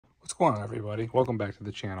What's going on, everybody? Welcome back to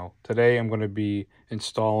the channel. Today I'm going to be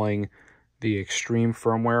installing the Xtream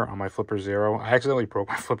firmware on my Flipper Zero. I accidentally broke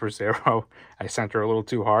my Flipper Zero. I sent her a little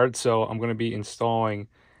too hard, so I'm going to be installing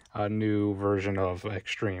a new version of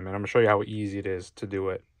Xtream, and I'm going to show you how easy it is to do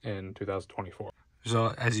it in 2024.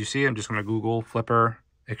 So as you see, I'm just going to Google Flipper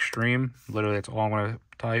Xtream. Literally, that's all I'm going to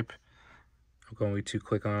type. I'm going to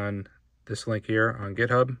click on this link here on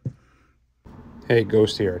GitHub. Hey,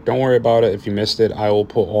 Ghost here. Don't worry about it if you missed it. I will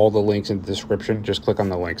put all the links in the description. Just click on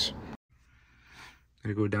the links.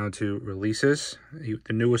 I'm going to go down to releases. The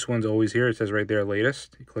newest one's always here. It says right there,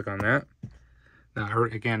 latest. You click on that. Now,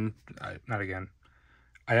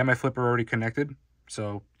 I have my Flipper already connected.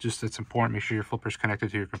 So just it's important, make sure your Flipper's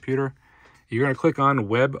connected to your computer. You're going to click on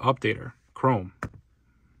Web Updater, Chrome.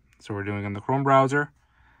 So we're doing in the Chrome browser.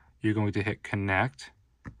 You're going to hit connect.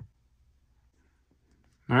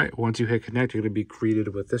 All right, once you hit connect, you're going to be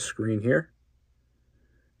greeted with this screen here.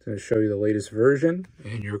 It's going to show you the latest version,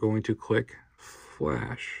 and you're going to click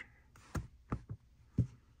flash.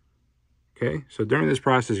 Okay, so during this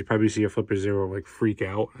process, you probably see your Flipper Zero like freak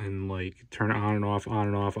out and like turn it on and off, on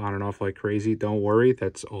and off, on and off like crazy. Don't worry,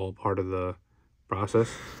 that's all part of the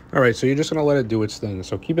process. All right, so you're just going to let it do its thing.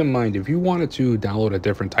 So keep in mind, if you wanted to download a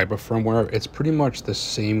different type of firmware, it's pretty much the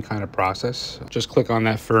same kind of process. Just click on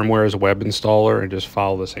that firmware's web installer and just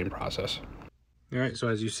follow the same process. All right, so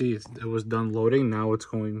as you see, it was done loading. Now it's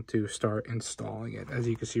going to start installing it, as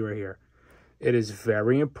you can see right here. It is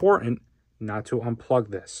very important not to unplug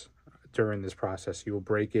this during this process. You will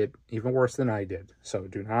break it even worse than I did. So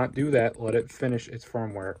do not do that. Let it finish its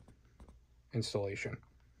firmware installation.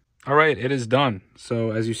 All right, it is done.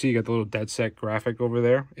 So as you see, you got the little dead set graphic over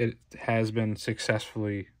there. It has been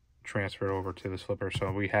successfully transferred over to this Flipper.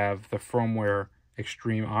 So we have the Firmware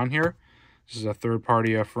Xtream on here. This is a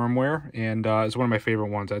third-party firmware, and it's one of my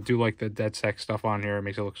favorite ones. I do like the dead set stuff on here. It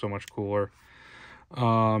makes it look so much cooler.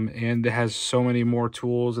 And it has so many more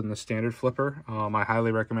tools than the standard Flipper. I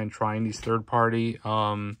highly recommend trying these third-party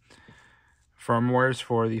firmwares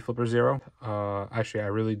for the Flipper Zero. Actually, I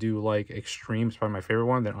really do like Xtream. It's probably my favorite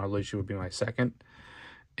one. Then Unleashed would be my second.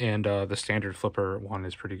 And the standard Flipper one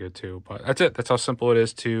is pretty good too. But that's it. That's how simple it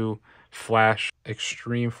is to flash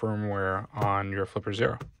Xtream firmware on your Flipper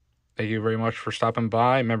Zero. Thank you very much for stopping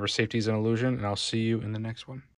by. Remember, safety is an illusion, and I'll see you in the next one.